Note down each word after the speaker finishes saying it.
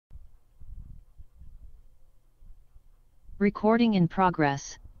Recording in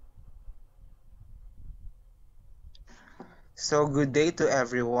progress. So good day to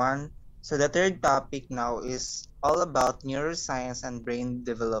everyone. So the third topic now is all about neuroscience and brain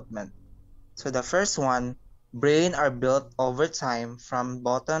development. So the first one, brain are built over time from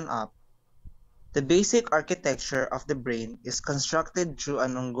bottom up. The basic architecture of the brain is constructed through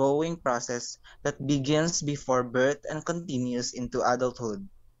an ongoing process that begins before birth and continues into adulthood.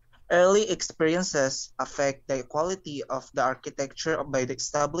 Early experiences affect the quality of the architecture by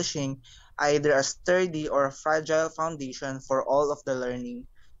establishing either a sturdy or a fragile foundation for all of the learning,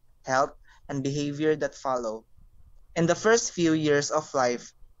 health, and behavior that follow. In the first few years of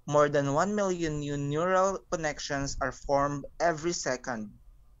life, more than 1 million new neural connections are formed every second.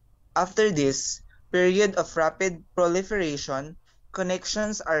 After this period of rapid proliferation,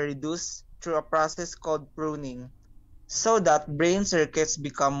 connections are reduced through a process called pruning, so that brain circuits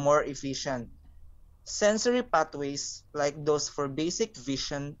become more efficient. Sensory pathways, like those for basic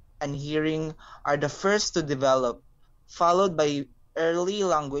vision and hearing, are the first to develop, followed by early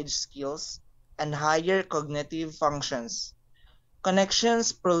language skills and higher cognitive functions.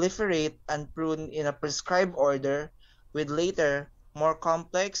 Connections proliferate and prune in a prescribed order, with later, more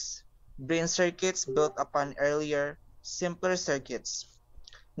complex brain circuits built upon earlier, simpler circuits.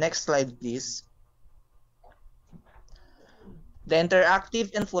 Next slide, please. The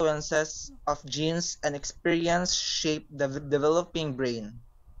interactive influences of genes and experience shape the developing brain.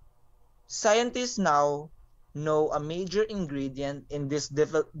 Scientists now know a major ingredient in this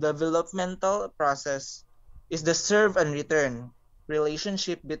developmental process is the serve and return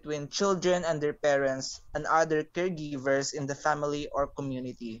relationship between children and their parents and other caregivers in the family or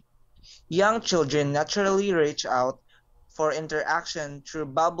community. Young children naturally reach out for interaction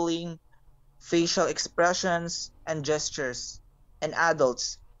through babbling, facial expressions, and gestures, and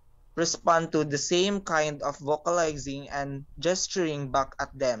adults respond to the same kind of vocalizing and gesturing back at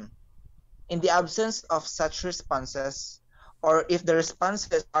them. In the absence of such responses, or if the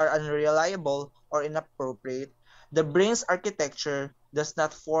responses are unreliable or inappropriate, the brain's architecture does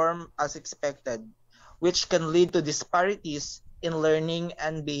not form as expected, which can lead to disparities in learning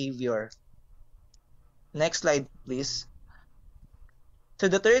and behavior. Next slide, please. So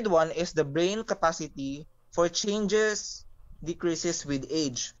the third one is the brain capacity for changes decreases with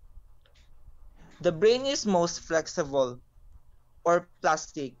age. The brain is most flexible or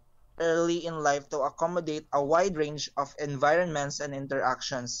plastic early in life to accommodate a wide range of environments and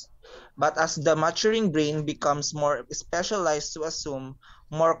interactions. But as the maturing brain becomes more specialized to assume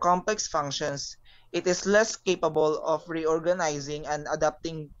more complex functions, it is less capable of reorganizing and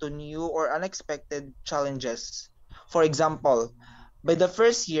adapting to new or unexpected challenges. For example, by the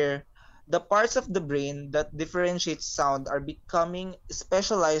first year, the parts of the brain that differentiate sound are becoming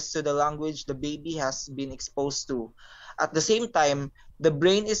specialized to the language the baby has been exposed to. At the same time, the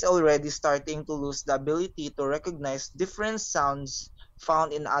brain is already starting to lose the ability to recognize different sounds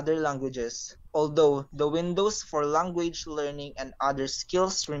found in other languages, although the windows for language learning and other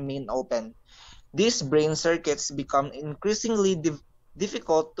skills remain open. These brain circuits become increasingly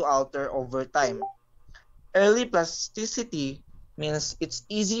difficult to alter over time. Early plasticity means it's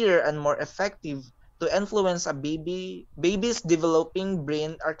easier and more effective to influence a baby's developing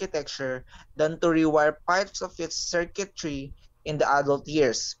brain architecture than to rewire parts of its circuitry in the adult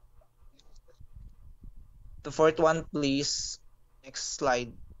years. The fourth one, please. Next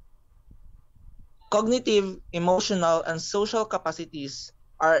slide. Cognitive, emotional, and social capacities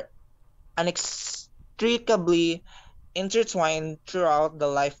are inextricably intertwined throughout the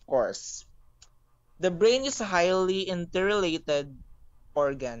life course. The brain is a highly interrelated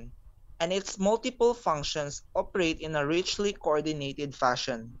organ, and its multiple functions operate in a richly coordinated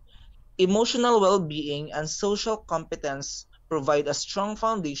fashion. Emotional well-being and social competence provide a strong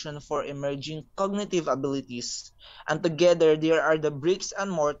foundation for emerging cognitive abilities, and together they are the bricks and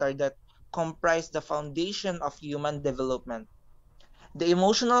mortar that comprise the foundation of human development. The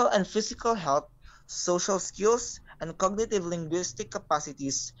emotional and physical health, social skills, and cognitive linguistic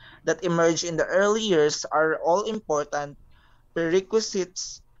capacities that emerge in the early years are all important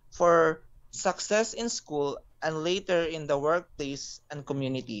prerequisites for success in school and later in the workplace and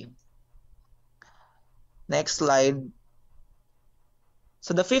community. Next slide.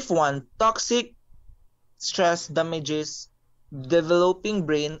 So the fifth one, toxic stress damages developing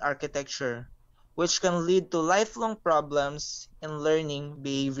brain architecture, which can lead to lifelong problems in learning,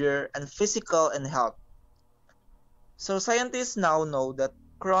 behavior, and physical and health. So scientists now know that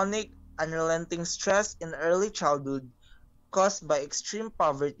chronic, unrelenting stress in early childhood caused by extreme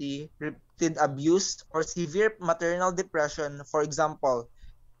poverty, repeated abuse, or severe maternal depression, for example,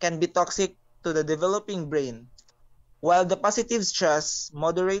 can be toxic to the developing brain. while the positive stress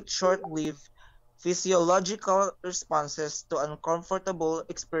moderates short-lived physiological responses to uncomfortable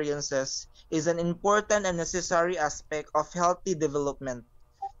experiences is an important and necessary aspect of healthy development.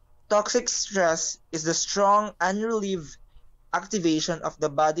 Toxic stress is the strong unrelieved activation of the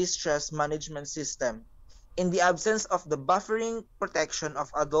body's stress management system. In the absence of the buffering protection of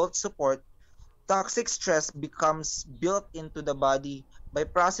adult support, toxic stress becomes built into the body by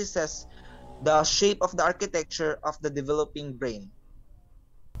processes the shape of the architecture of the developing brain.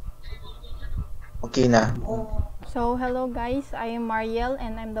 Okay na. So, hello guys, I am Mariel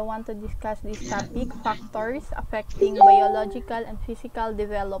and I'm the one to discuss this topic, factors affecting biological and physical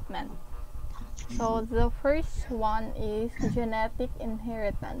development. So, the first one is genetic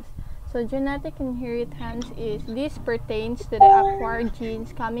inheritance. So, genetic inheritance is this pertains to the acquired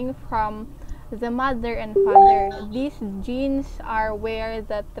genes coming from the mother and father. These genes are where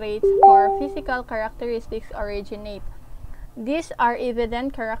the traits or physical characteristics originate. These are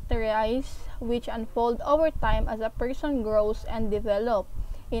evident characteristics which unfold over time as a person grows and develops.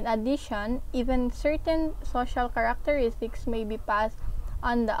 In addition, even certain social characteristics may be passed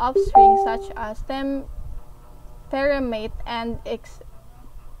on the offspring such as temperament and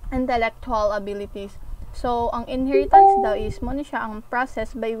intellectual abilities. So, ang inheritance daw is mo siya ang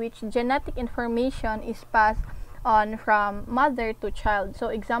process by which genetic information is passed on from mother to child. So,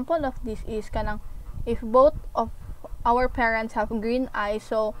 example of this is kanang if both of our parents have green eyes,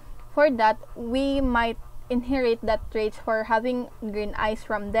 so for that we might inherit that traits for having green eyes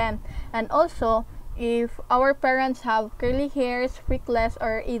from them. And also, if our parents have curly hairs, freckles,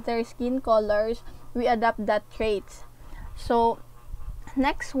 or either skin colors, we adopt that traits. So,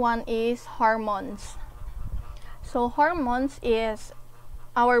 next one is hormones. So, hormones is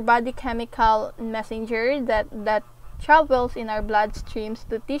our body chemical messenger that travels in our bloodstreams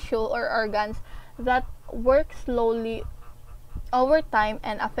to tissue or organs that work slowly over time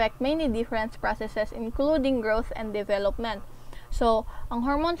and affect many different processes including growth and development. So, ang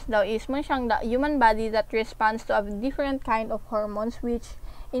hormones daw is man siyang human body that responds to a different kind of hormones which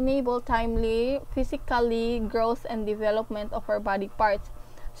enable timely physically growth and development of our body parts.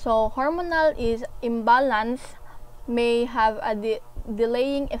 So, hormonal is imbalance may have a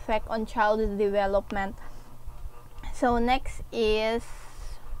delaying effect on child's development. So, next is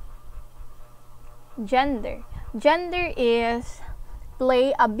gender. Gender is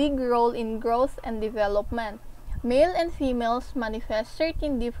play a big role in growth and development. Male and females manifest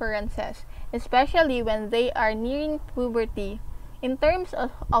certain differences, especially when they are nearing puberty. In terms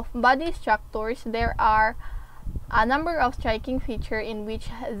of body structures, there are a number of striking features in which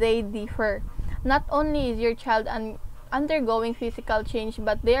they differ. Not only is your child undergoing physical change,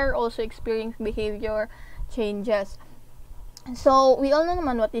 but they are also experiencing behavior changes. So, we all know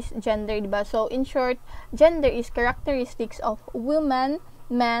naman what is gender, diba? So, in short, gender is characteristics of women,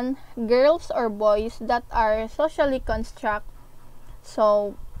 men, girls, or boys that are socially construct.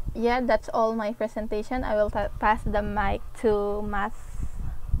 So, yeah, that's all my presentation. I will pass the mic to Mas.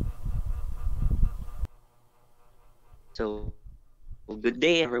 So, good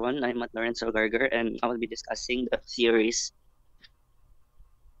day everyone. I'm Matt Lorenzo Garger and I will be discussing the theories.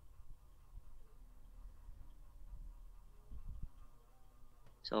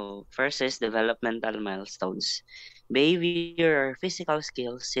 So, first is developmental milestones. Behavior or physical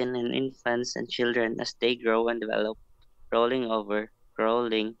skills seen in infants and children as they grow and develop, rolling over,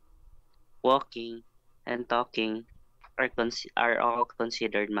 crawling, walking, and talking are all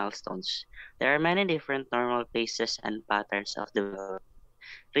considered milestones. There are many different normal phases and patterns of development.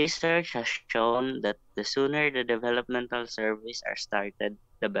 Research has shown that the sooner the developmental surveys are started,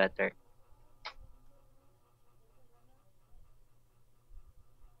 the better.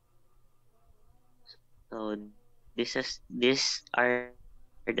 So these are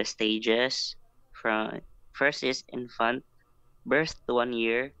the stages. From first is infant, birth to 1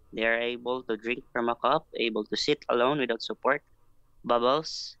 year. They are able to drink from a cup, able to sit alone without support,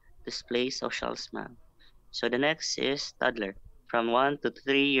 bubbles, display social smile. So the next is toddler, from 1 to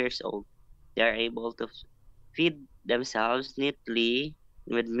 3 years old. They are able to feed themselves neatly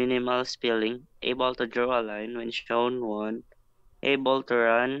with minimal spilling, able to draw a line when shown one, able to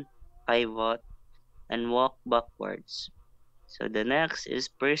run, pivot, and walk backwards. So the next is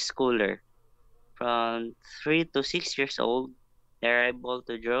preschooler. From 3 to 6 years old, they're able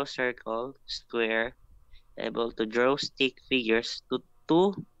to draw circle, square, able to draw stick figures to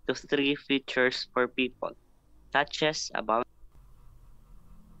 2 to 3 features for people, such as about.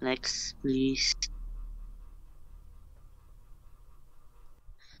 Next, please.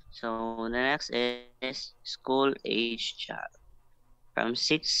 So the next is school age child from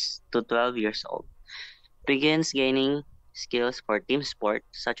 6 to 12 years old. begins gaining skills for team sports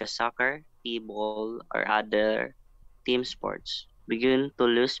such as soccer, t-ball, or other team sports. Begin to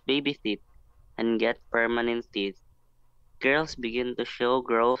lose baby teeth and get permanent teeth. Girls begin to show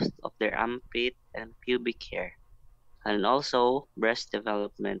growth of their armpit and pubic hair, and also breast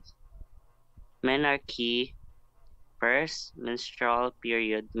development. Men are key. First, menstrual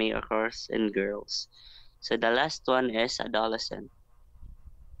period may occur in girls. So the last one is adolescent.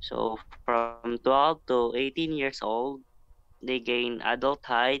 So from 12 to 18 years old, they gain adult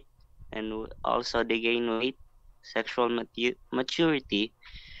height and also they gain weight, sexual maturity.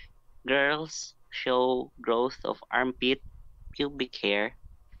 Girls show growth of armpit, pubic hair,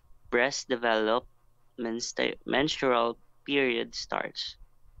 breast develop, menstrual period starts.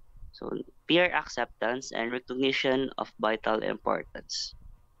 So peer acceptance and recognition of vital importance.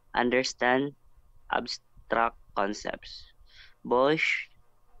 Understand abstract concepts. Boys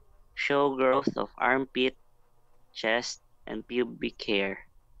show growth of armpit, chest, and pubic hair.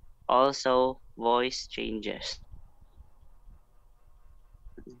 Also, voice changes.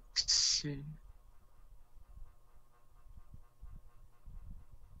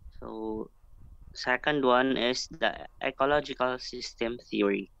 So, second one is the ecological system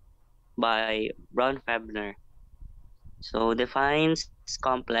theory by Brown Febner. So, defines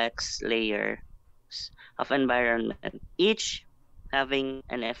complex layers of environment, each having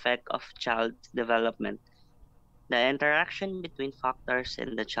an effect of child's development. The interaction between factors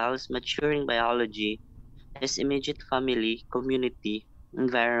in the child's maturing biology, his immediate family, community,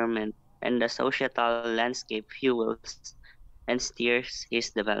 environment, and the societal landscape fuels and steers his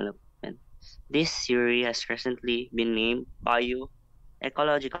development. This theory has recently been named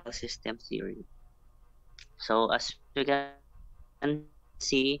bioecological system theory. So as we can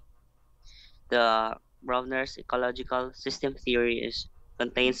see, the Brovner's ecological system theory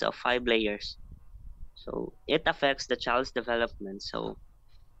contains of 5 layers. So it affects the child's development. So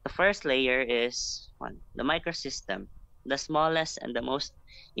the first layer is one, the microsystem, the smallest and the most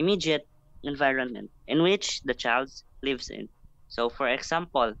immediate environment in which the child lives in. So for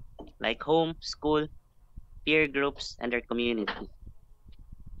example, like home, school, peer groups, and their community.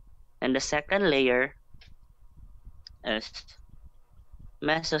 And the second layer is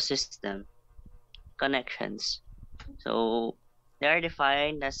mesosystem, connections. So they are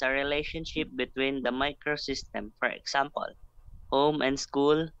defined as a relationship between the microsystem, for example, home and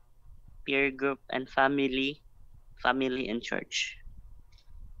school, peer group and family and church.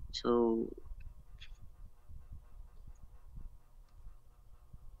 So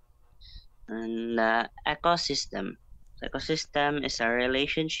and ecosystem. Ecosystem is a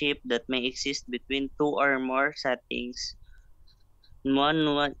relationship that may exist between two or more settings,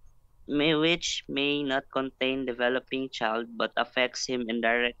 which may not contain developing child but affects him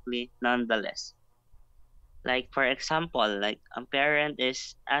indirectly nonetheless. Like for example, like a parent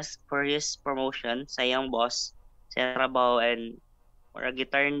is asked for his promotion sa iyang boss sa trabaho and or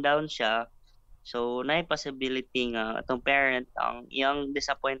gi-turn down siya. So na possibility nga atong parent ang iyang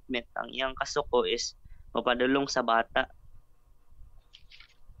disappointment, ang iyang kasuko is mapadulong sa bata.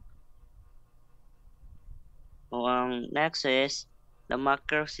 So ang next is the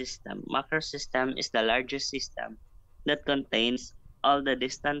macro system. Macro system is the largest system that contains all the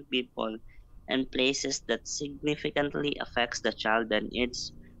distant people and places that significantly affects the child and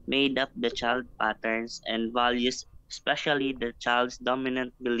it's made up the child patterns and values, especially the child's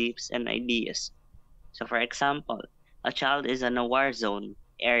dominant beliefs and ideas. So for example, a child is in a war zone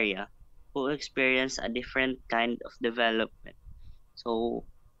area who experience a different kind of development. So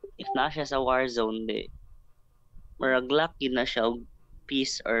if na siya sa war zone, murag lucky na siya og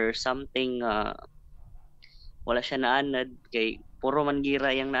peace or something wala siya naanad kay puro man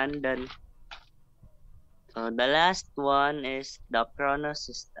gira yang naandan. So the last one is the chronos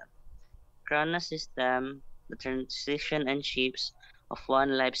system. Chronos system, the transition and shapes of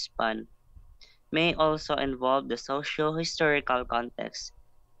one lifespan, may also involve the socio-historical context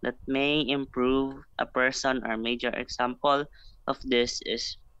that may improve a person. Or major example of this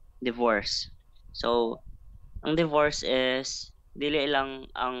is divorce. So ang divorce is dili lang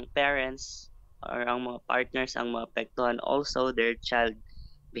ang parents or ang mga partners ang maapektuhan, also their child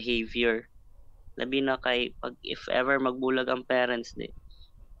behavior. Labi na kay pag if ever magbulag ang parents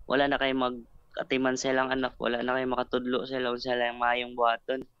wala na kay mag-atiman silang anak, wala na kay makatudlo sila kung sila yung maayong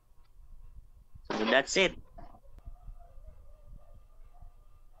buhaton. So that's it.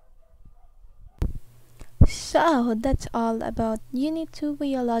 So, that's all about Unit 2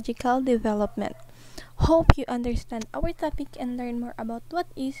 Biological Development. Hope you understand our topic and learn more about what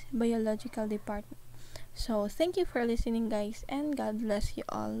is biological department. So, thank you for listening guys and God bless you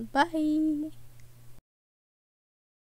all. Bye!